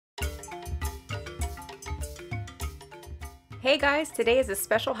Hey guys, today is a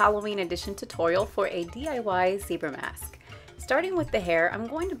special Halloween edition tutorial for a DIY zebra mask. Starting with the hair, I'm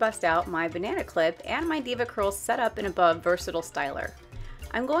going to bust out my banana clip and my DevaCurl Set Up and Above versatile styler.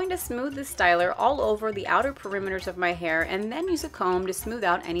 I'm going to smooth the styler all over the outer perimeters of my hair and then use a comb to smooth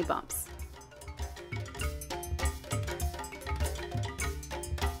out any bumps.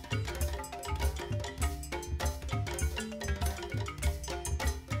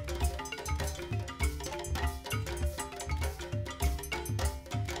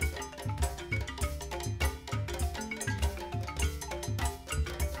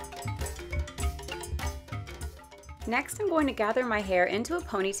 Next, I'm going to gather my hair into a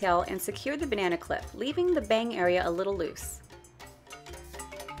ponytail and secure the banana clip, leaving the bang area a little loose.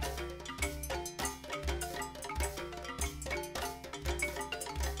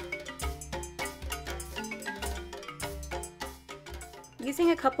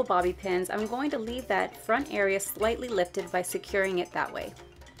 Using a couple bobby pins, I'm going to leave that front area slightly lifted by securing it that way.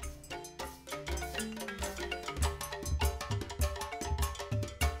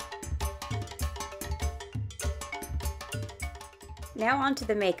 Now onto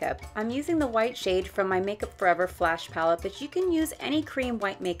the makeup. I'm using the white shade from my Makeup Forever Flash palette, but you can use any cream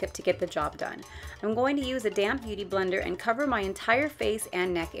white makeup to get the job done. I'm going to use a damp beauty blender and cover my entire face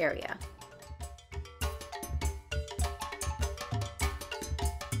and neck area.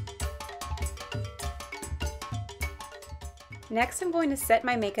 Next, I'm going to set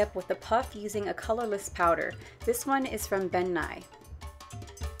my makeup with a puff using a colorless powder. This one is from Ben Nye.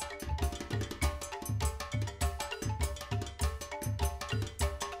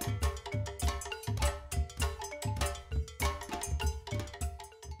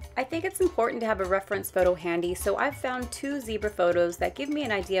 I think it's important to have a reference photo handy, so I've found two zebra photos that give me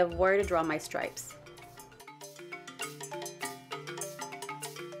an idea of where to draw my stripes.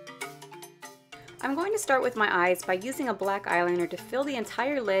 I'm going to start with my eyes by using a black eyeliner to fill the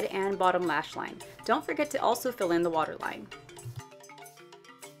entire lid and bottom lash line. Don't forget to also fill in the waterline.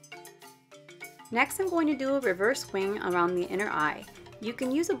 Next, I'm going to do a reverse wing around the inner eye. You can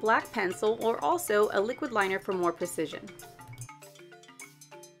use a black pencil or also a liquid liner for more precision.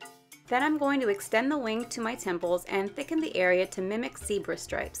 Then I'm going to extend the wing to my temples and thicken the area to mimic zebra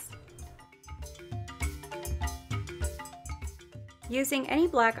stripes. Using any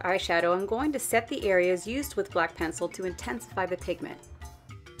black eyeshadow, I'm going to set the areas used with black pencil to intensify the pigment.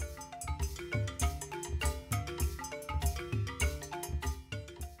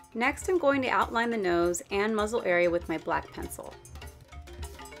 Next, I'm going to outline the nose and muzzle area with my black pencil.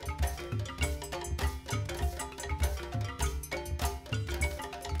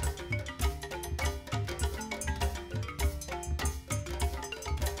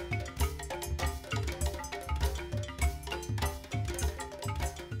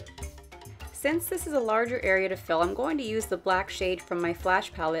 Since this is a larger area to fill, I'm going to use the black shade from my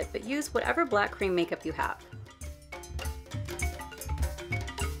Flash palette, but use whatever black cream makeup you have.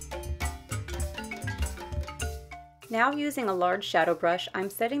 Now using a large shadow brush, I'm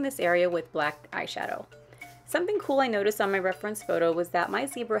setting this area with black eyeshadow. Something cool I noticed on my reference photo was that my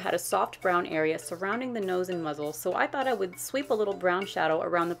zebra had a soft brown area surrounding the nose and muzzle, so I thought I would sweep a little brown shadow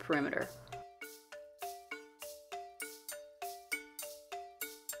around the perimeter.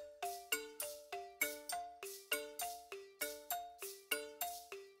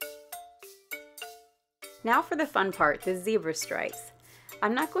 Now for the fun part, the zebra stripes.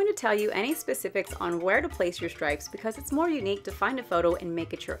 I'm not going to tell you any specifics on where to place your stripes because it's more unique to find a photo and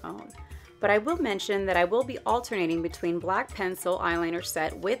make it your own. But I will mention that I will be alternating between black pencil eyeliner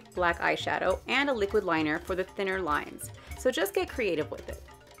set with black eyeshadow and a liquid liner for the thinner lines. So just get creative with it.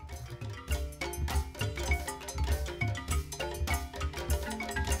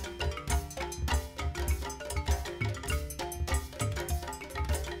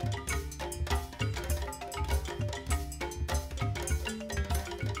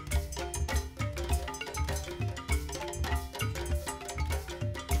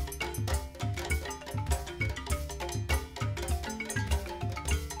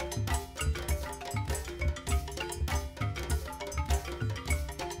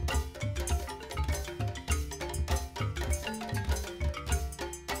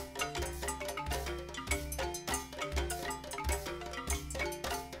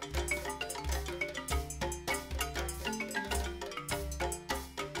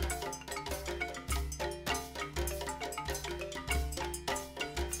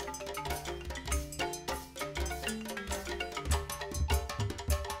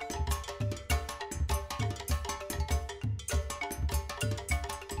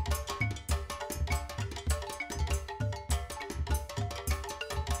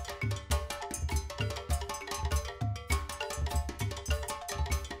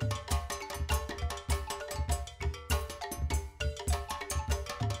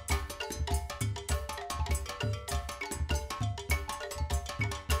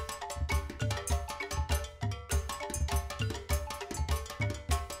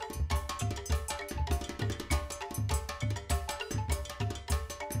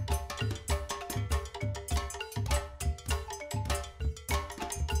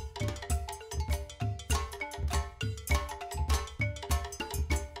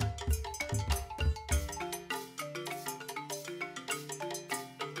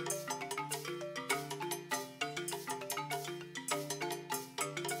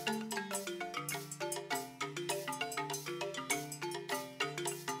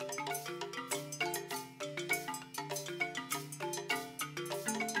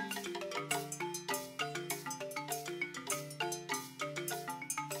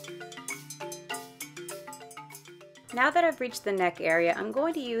 Now that I've reached the neck area, I'm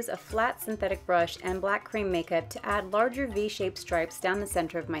going to use a flat synthetic brush and black cream makeup to add larger V-shaped stripes down the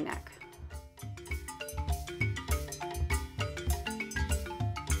center of my neck.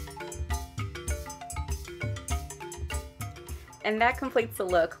 And that completes the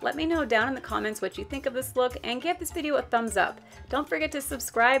look. Let me know down in the comments what you think of this look and give this video a thumbs up. Don't forget to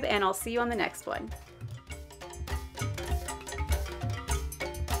subscribe and I'll see you on the next one.